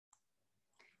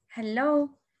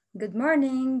Hello, good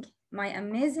morning, my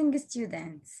amazing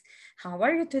students. How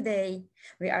are you today?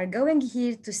 We are going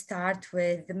here to start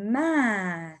with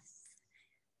math.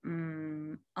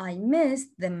 I missed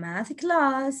the math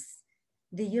class.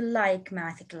 Do you like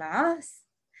math class?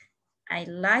 I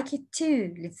like it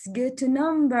too. Let's go to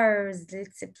numbers.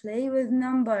 Let's play with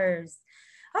numbers.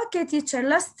 Okay, teacher,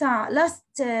 last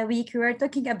week we were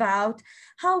talking about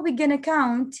how we gonna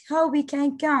count, how we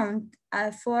can count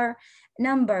for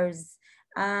numbers,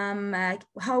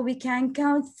 how we can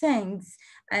count things.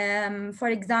 For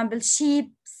example,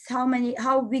 sheep,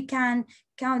 how we can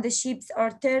count the sheep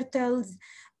or turtles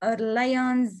or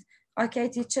lions. Okay,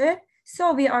 teacher.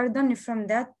 So we are done from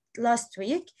that last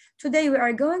week. Today we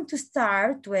are going to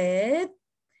start with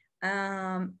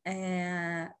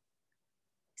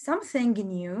something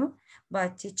new,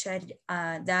 but teacher,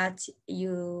 that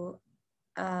you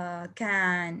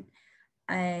can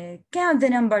count the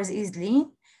numbers easily.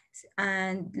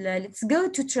 And let's go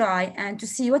to try and to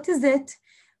see what is it.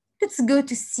 Let's go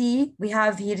to see. We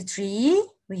have here tree.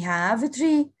 We have a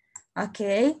tree.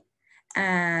 Okay.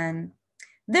 And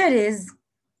there is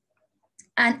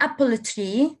an apple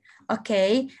tree.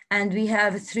 Okay. And we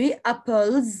have 3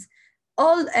 apples.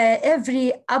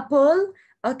 Every apple.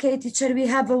 Okay, teacher, we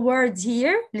have a word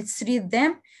here. Let's read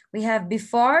them. We have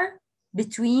before,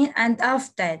 between, and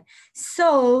after.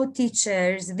 So,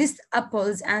 teachers, this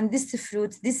apples and this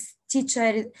fruit, this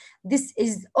teacher, this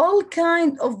is all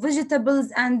kind of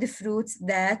vegetables and fruits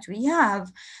that we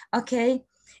have. Okay,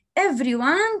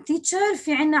 everyone, teacher,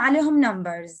 في عنا عليهم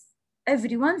numbers.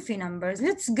 Everyone في numbers.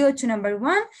 Let's go to number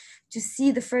 1 to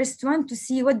see the first one, to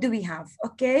see what do we have.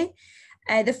 Okay.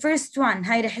 The first one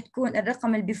هاي رح تكون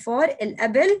الرقم البيفور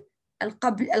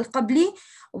القبلي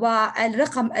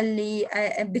والرقم اللي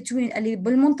between اللي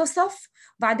بالمنتصف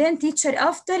بعدين teacher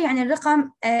after يعني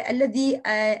الرقم الذي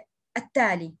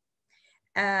التالي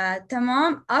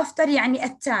تمام after يعني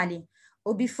التالي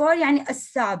وبيفور يعني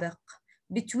السابق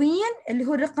between اللي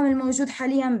هو الرقم الموجود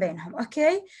حاليا بينهم.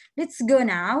 Okay, let's go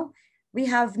now. We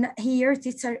have here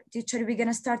teacher we're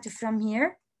gonna start from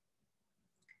here.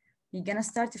 We're gonna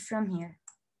start from here.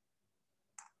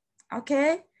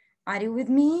 Okay, are you with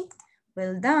me?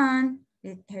 Well done.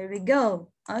 Here we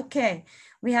go. Okay,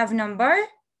 we have number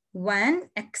 1,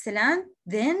 excellent.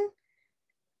 Then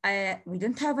we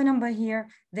don't have a number here.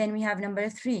 Then we have number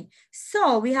 3.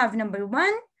 So we have number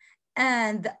 1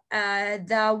 and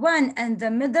the 1 and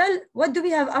the middle. What do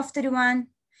we have after 1?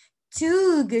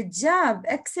 2, good job,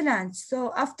 excellent.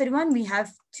 So after 1 we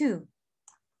have 2.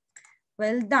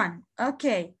 Well done.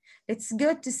 Okay, let's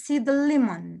go to see the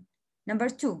lemon. Number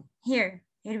 2, here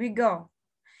we go.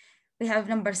 We have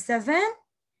number 7,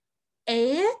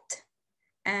 8,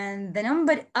 and the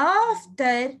number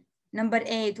after number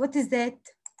 8, what is it?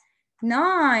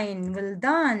 9, well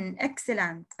done,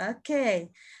 excellent. Okay,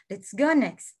 let's go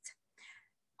next.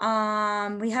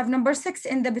 We have number 6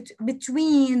 in the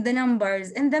between the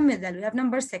numbers, in the middle, we have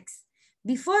number 6.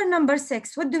 Before number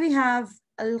 6, what do we have?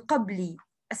 القبلي,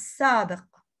 السابق.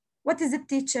 What is it,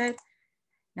 teacher?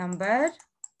 Number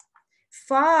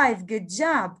 5, good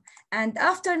job. And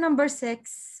after number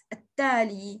 6,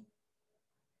 التالي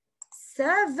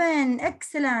 7,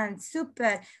 excellent,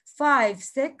 super. 5,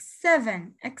 6,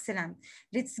 7, excellent.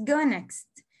 Let's go next.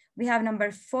 We have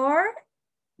number 4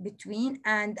 between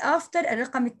and after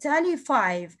الرقم التالي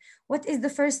 5. What is the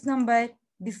first number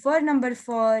before number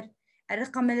 4?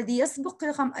 الرقم الذي يسبق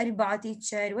رقم 4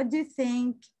 teacher. What do you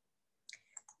think?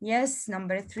 Yes,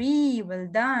 number 3. Well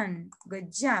done.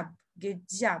 Good job. Good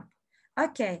job.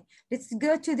 Okay, let's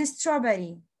go to the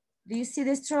strawberry. Do you see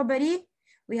the strawberry?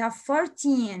 We have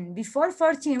 14. Before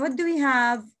 14, what do we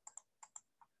have?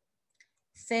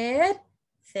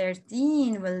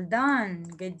 13. Well done.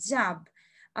 Good job.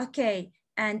 Okay,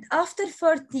 and after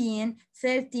 14,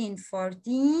 13,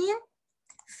 14,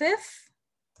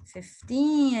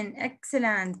 15.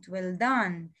 Excellent. Well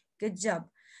done. Good job.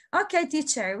 Okay,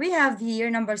 teacher, we have here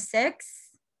number 6.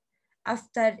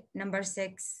 After number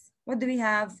 6, what do we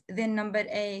have? Then number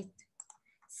 8,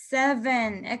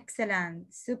 7.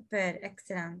 Excellent. Super.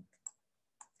 Excellent.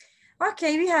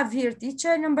 Okay, we have here,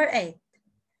 teacher, number 8.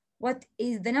 What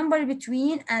is the number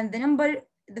between and the number,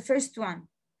 the first one?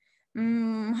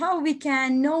 How we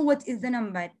can know what is the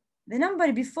number? The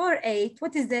number before 8,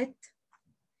 what is it?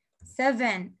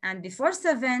 7. And before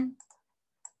 7?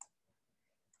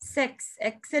 6.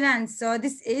 Excellent. So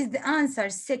this is the answer.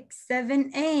 6,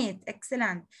 7, 8.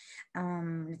 Excellent.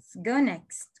 Let's go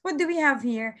next. What do we have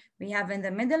here? We have in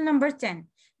the middle number 10.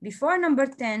 Before number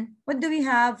 10, what do we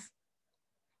have?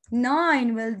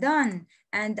 9. Well done.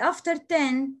 And after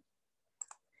 10,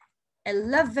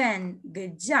 11.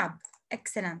 Good job.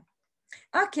 Excellent.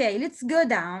 Okay, let's go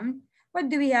down. What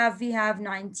do we have? We have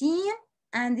 19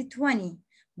 and 20.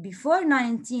 Before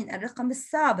 19 الرقم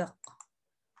السابق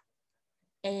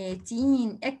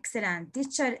 18. Excellent.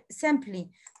 Teacher,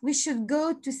 simply we should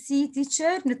go to see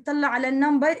teacher نطلع على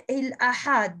النمبر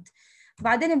الآحاد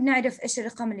بعدين بنعرف إيش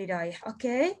الرقم اللي رايح.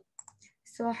 Okay.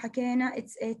 So حكينا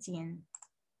it's 18.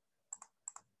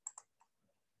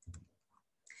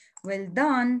 Well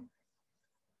done.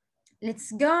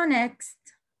 Let's go next.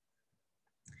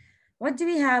 What do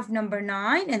we have? Number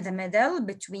 9 in the middle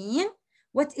between.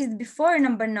 What is before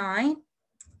number 9?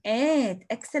 8.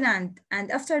 Excellent.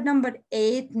 And after number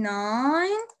 8, 9,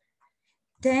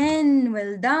 10.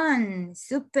 Well done.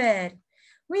 Super.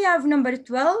 We have number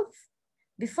 12.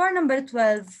 Before number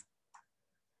 12,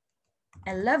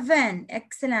 11.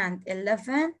 Excellent.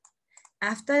 11.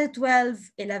 After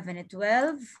 12, 11,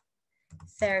 12.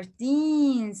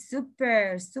 13.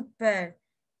 Super, super.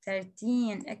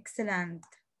 13. Excellent.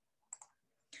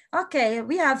 Okay,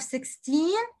 we have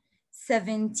 16,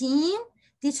 17.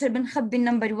 Teacher بنخبي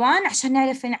النمبر 1 عشان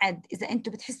نعرف نعد. إذا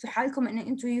أنتوا بتحسوا حالكم إن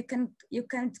أنتوا you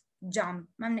can't jump.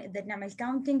 ما بنقدر نعمل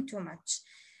counting too much.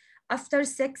 After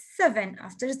 6, 7.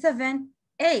 After 7,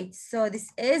 8. So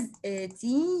this is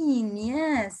 18.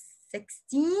 Yes,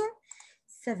 16,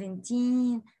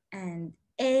 17, and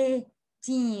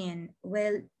 18.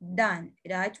 Well done.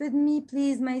 Write with me,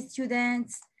 please, my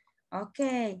students.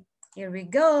 Okay. Here we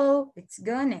go. Let's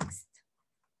go next.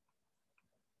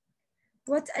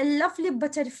 What a lovely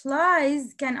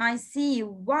butterflies can I see.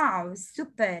 Wow,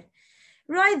 super.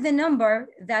 Write the number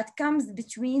that comes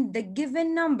between the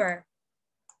given number.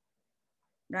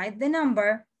 Write the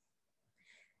number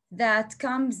that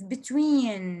comes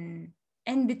between,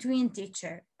 in between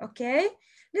teacher. Okay,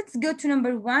 let's go to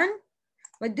number 1.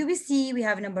 What do we see? We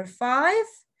have number 5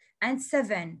 and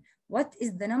 7. What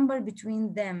is the number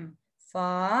between them?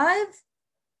 5,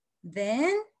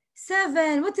 then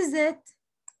 7. What is it?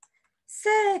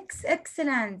 6.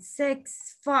 Excellent.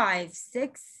 6, 5,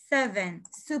 6, 7.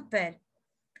 Super.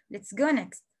 Let's go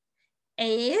next.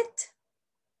 8.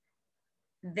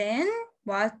 Then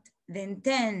what? Then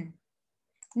 10.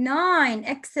 9.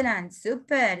 Excellent.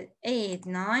 Super. 8,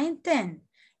 9, 10.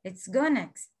 Let's go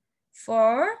next.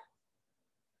 4.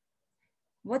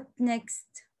 What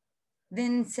next?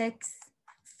 Then 6.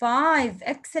 5.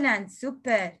 Excellent.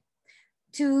 Super.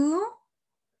 2.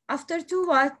 After 2,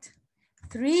 what?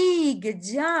 3. Good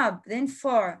job. Then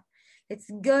 4.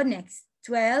 Let's go next.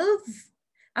 12.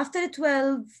 After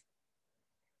 12,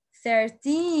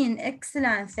 13.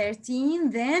 Excellent. 13.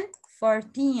 Then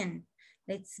 14.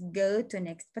 Let's go to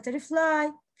next butterfly.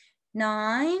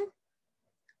 9.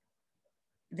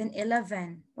 Then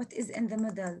 11. What is in the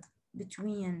middle?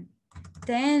 Between.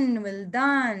 10. Well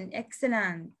done.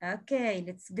 Excellent. Okay,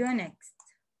 let's go next.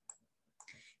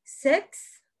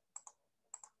 6.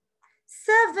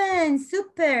 7.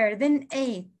 Super. Then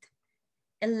 8.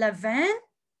 11.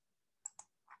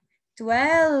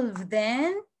 12.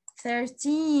 Then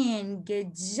 13.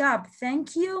 Good job.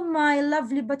 Thank you, my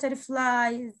lovely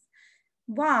butterflies.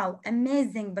 Wow,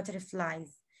 amazing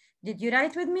butterflies. Did you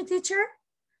write with me, teacher?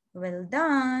 Well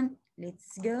done.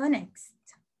 Let's go next.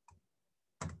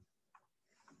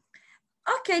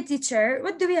 Okay, teacher,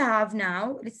 what do we have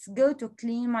now? Let's go to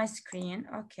clean my screen.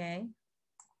 Okay.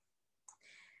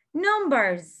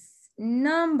 Numbers.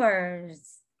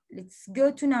 Let's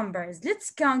go to numbers.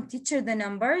 Let's count, teacher, the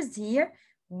numbers here.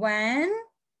 1,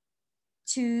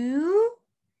 2,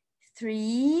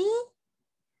 3,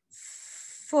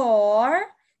 4.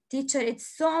 Teacher, it's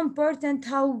so important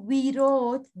how we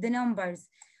wrote the numbers.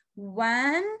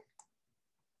 1.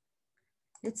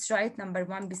 Let's write number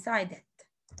 1 beside it.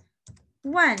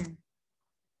 1.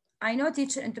 I know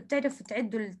teacher انتوا بتعرفوا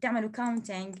تعدوا تعملوا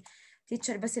counting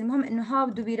teacher بس المهم انه how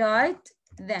do we write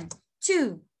them.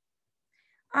 2.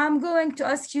 I'm going to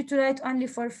ask you to write only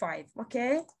for 5,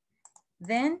 okay?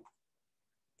 Then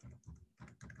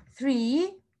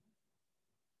 3.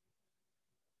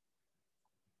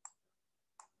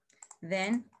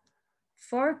 Then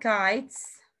 4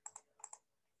 kites.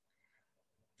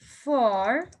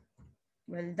 4.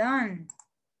 Well done.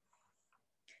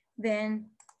 Then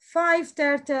 5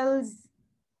 turtles.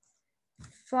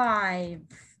 5.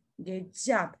 Good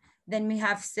job. Then we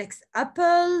have 6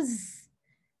 apples.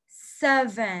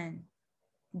 7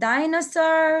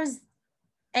 dinosaurs.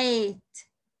 8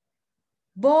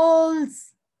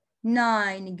 balls.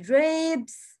 9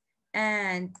 grapes.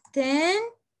 And 10.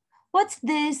 What's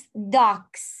this?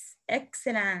 Ducks.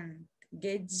 Excellent.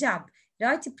 Good job.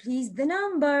 Write please the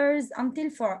numbers until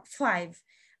 5.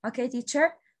 Okay,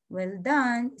 teacher? Well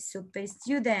done. Super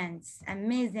students.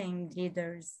 Amazing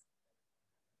readers.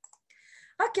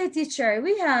 Okay, teacher,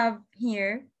 we have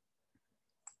here,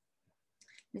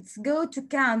 let's go to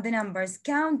count the numbers,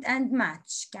 count and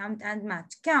match, count and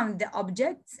match. Count the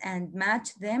objects and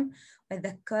match them with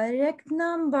the correct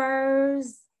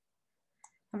numbers.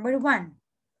 Number 1.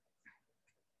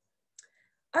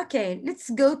 Okay,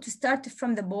 let's go to start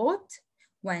from the boat.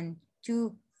 1,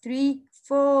 2, 3,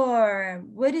 4.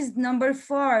 Where is number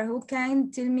 4? Who can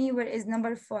tell me where is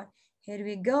number 4? Here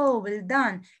we go, well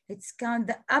done. Let's count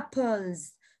the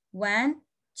apples. 1,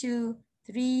 2,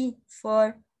 3,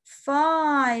 4,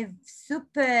 5.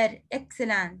 Super,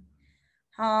 excellent.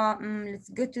 Let's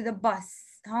go to the bus.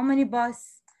 How many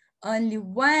bus? Only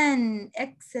 1,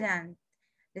 excellent.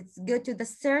 Let's go to the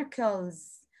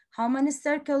circles. How many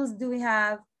circles do we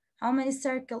have? How many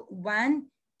circles? 1,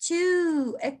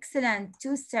 2, excellent,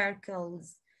 2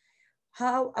 circles.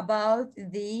 How about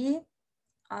the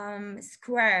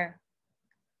square?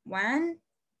 1,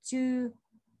 2,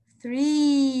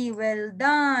 3, well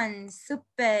done,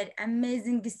 super,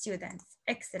 amazing students,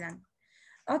 excellent.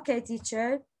 Okay,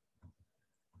 teacher,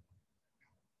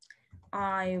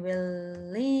 I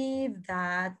will leave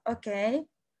that, okay.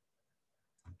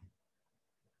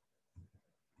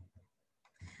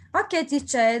 Okay,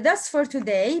 teacher, that's for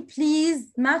today.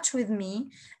 Please match with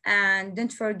me and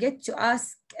don't forget to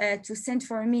ask, to send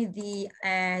for me the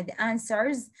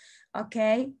answers,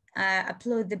 okay?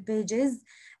 Upload the pages.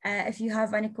 If you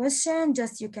have any question,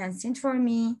 just you can send for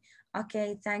me.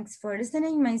 Okay, thanks for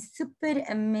listening, my super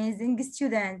amazing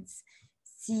students.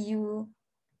 See you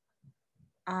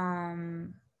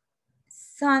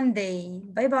Sunday.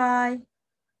 Bye-bye.